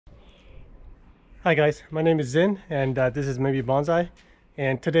Hi guys, my name is Zin and this is maybe Bonsai,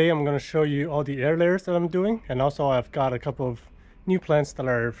 and today I'm going to show you all the air layers that I'm doing, and also I've got a couple of new plants that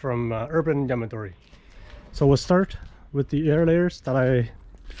are from urban Yamadori. So we'll start with the air layers that I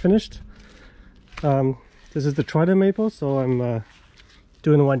finished. This is the trident maple, so I'm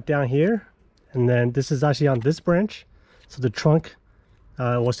doing one down here, and then this is actually on this branch, so the trunk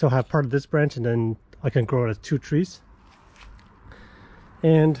will still have part of this branch, and then I can grow it as two trees.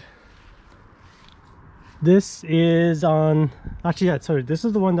 And this is on, actually, yeah, sorry, this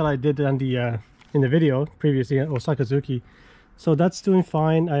is the one that I did on the in the video previously, Osakazuki. So that's doing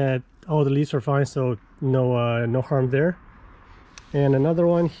fine. All the leaves are fine, so no harm there. And another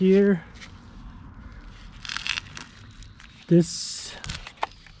one here, this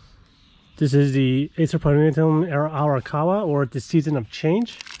is the Acerpanitum Arakawa, or the season of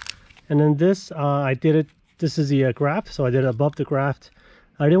change. And then this I did it, this is the graft, so I did it above the graft.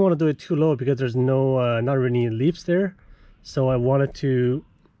 I didn't want to do it too low because there's not really any leaves there, so I wanted to,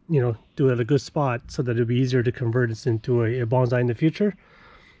 do it at a good spot so that it'd be easier to convert this into a bonsai in the future.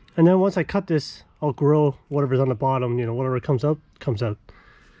 And then once I cut this, I'll grow whatever's on the bottom, whatever comes out comes out.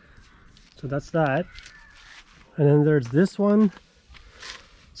 So that's that. And then there's this one.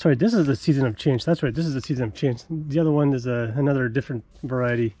 Sorry, this is the season of change. That's right, this is the season of change. The other one is another different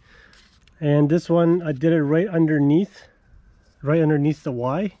variety. And this one, I did it right underneath the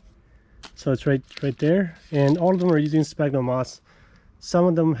Y, so it's right there. And all of them are using sphagnum moss. Some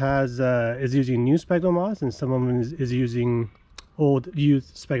of them is using new sphagnum moss, and some of them is using old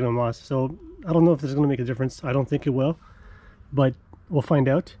used sphagnum moss. So I don't know if this is going to make a difference. I don't think it will, but we'll find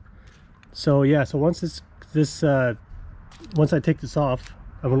out. So yeah, so once once I take this off,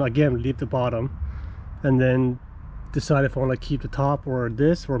 I'm going to again leave the bottom and then decide if I want to keep the top or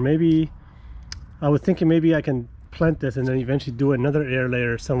this, or maybe I was thinking maybe I can plant this and then eventually do another air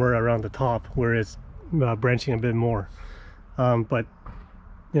layer somewhere around the top where it's branching a bit more, but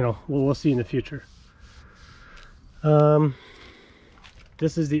we'll see in the future.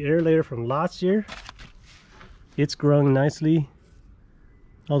 This is the air layer from last year. It's growing nicely.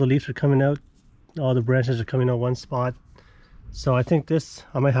 All the leaves are coming out, all the branches are coming out one spot. So I think this,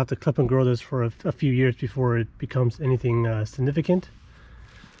 I might have to clip and grow this for a few years before it becomes anything significant.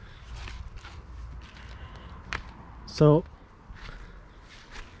 So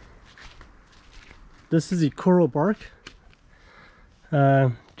this is the coral bark,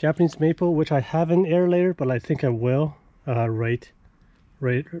 Japanese maple, which I haven't air layered, but I think I will right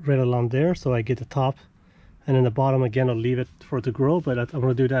along there, so I get the top, and then the bottom again I'll leave it for it to grow, but I'm going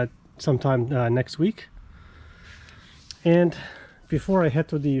to do that sometime next week. And before I head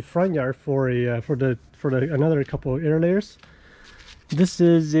to the front yard for another couple of air layers, this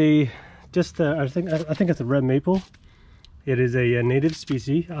is I think it's a red maple. It is a native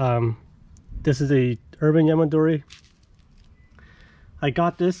species. This is a urban Yamadori. I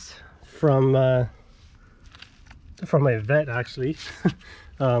got this from my vet, actually.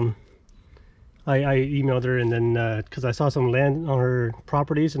 I emailed her, and then because I saw some land on her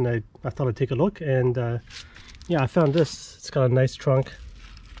properties, and I thought I'd take a look, and yeah, I found this. It's got a nice trunk,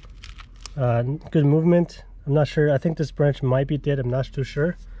 good movement. I'm not sure, I think this branch might be dead, I'm not too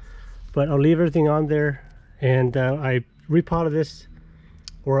sure, but I'll leave everything on there. And I repotted this,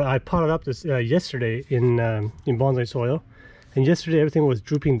 or I potted up this yesterday in bonsai soil, and yesterday everything was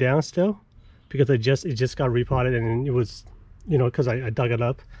drooping down still because it just got repotted, and it was, because I dug it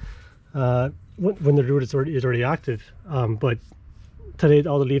up when the root is already active. But today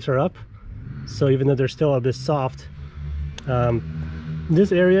all the leaves are up, so even though they're still a bit soft,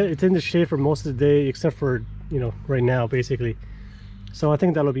 this area, it's in the shade for most of the day except for right now basically, so I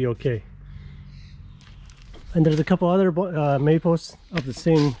think that'll be okay. And there's a couple other maples of the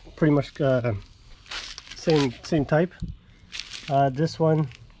same, pretty much same type. This one,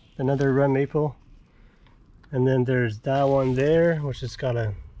 another red maple, and then there's that one there, which has got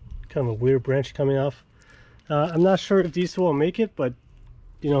a kind of a weird branch coming off. I'm not sure if these two will make it, but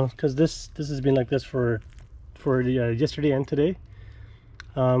because this has been like this for the yesterday and today.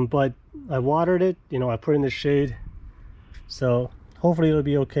 But I watered it, I put it in the shade, so hopefully it'll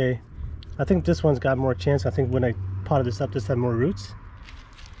be okay. I think this one's got more chance. I think when I potted this up, this had more roots.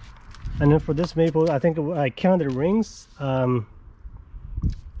 And then for this maple, I think I counted rings, of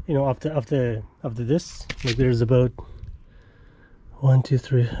this, like there's about 1, 2,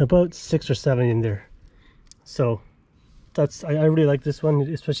 3, about 6 or 7 in there. So I really like this one,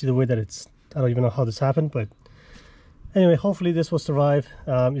 especially the way that I don't even know how this happened, but anyway, hopefully this will survive.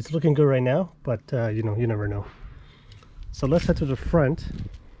 It's looking good right now, but you never know. So let's head to the front,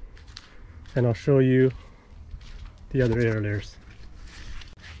 and I'll show you the other air layers.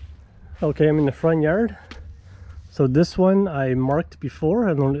 Okay, I'm in the front yard. So this one I marked before.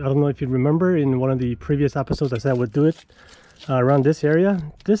 I don't know if you remember, in one of the previous episodes I said I would do it around this area.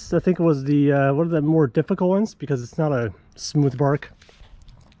 This I think was the one of the more difficult ones because it's not a smooth bark.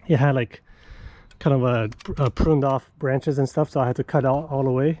 It had like kind of a pruned off branches and stuff, so I had to cut out all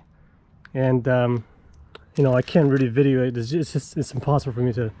the way. And you know, I can't really video it. It's impossible for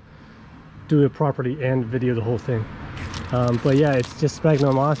me to do it properly and video the whole thing. But yeah, it's just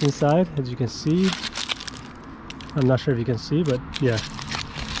sphagnum moss inside, as you can see. I'm not sure if you can see, but yeah.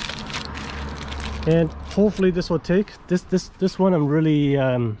 And hopefully this will take. This one I'm really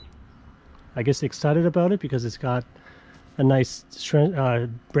I guess excited about it because it's got a nice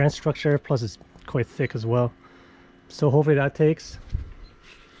branch structure, plus it's quite thick as well. So hopefully that takes.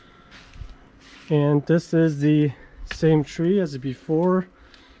 And this is the same tree as before,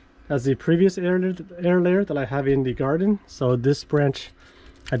 as the previous air layer that I have in the garden. So this branch,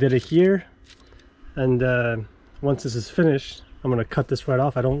 I did it here, and once this is finished, I'm gonna cut this right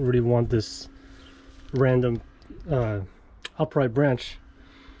off. I don't really want this random upright branch.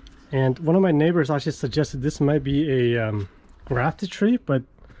 And one of my neighbors actually suggested this might be a grafted tree, but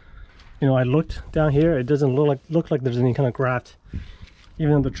you know, I looked down here, it doesn't look like there's any kind of graft,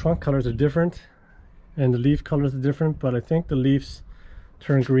 even though the trunk colors are different and the leaf colors are different. But I think the leaves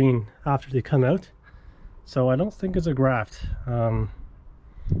turn green after they come out, so I don't think it's a graft.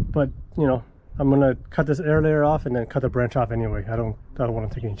 But you know, I'm gonna cut this air layer off and then cut the branch off anyway. I don't want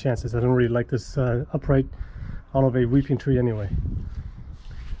to take any chances. I don't really like this upright olive weeping tree anyway.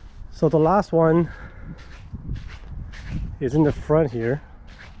 So the last one is in the front here.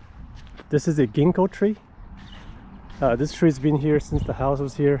 This is a ginkgo tree. This tree's been here since the house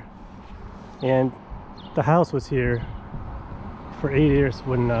was here, and the house was here for 8 years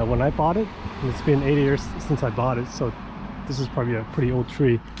when I bought it, and it's been 8 years since I bought it, so this is probably a pretty old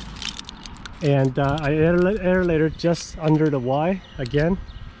tree. And I air layer just under the Y again.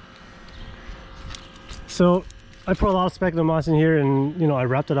 So I put a lot of sphagnum moss in here, and you know, I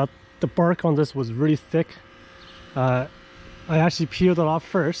wrapped it up. The bark on this was really thick. I actually peeled it off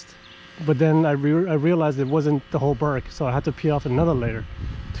first, but then I realized it wasn't the whole bark, so I had to peel off another layer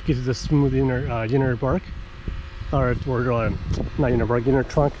to get to the smooth inner bark, or not inner bark, inner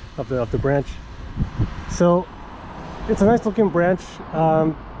trunk of the branch. So it's a nice looking branch,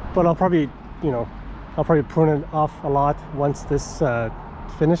 but I'll probably prune it off a lot once this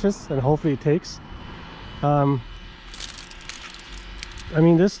finishes, and hopefully it takes. I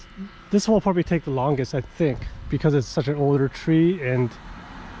mean, this will probably take the longest, I think, because it's such an older tree and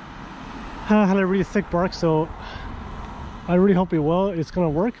had a really thick bark. So I really hope it's gonna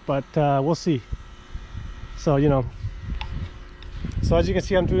work, but we'll see. So you know, so as you can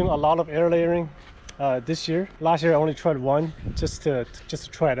see, I'm doing a lot of air layering this year. Last year I only tried one just to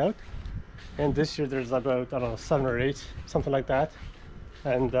try it out, and this year there's about, I don't know, 7 or 8, something like that.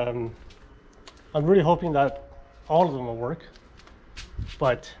 And I'm really hoping that all of them will work,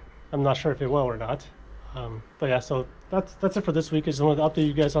 but I'm not sure if it will or not. But yeah, so that's it for this week. I just wanted to update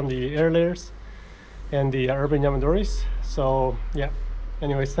you guys on the air layers and the urban Yamadoris. So yeah,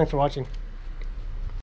 anyways, thanks for watching.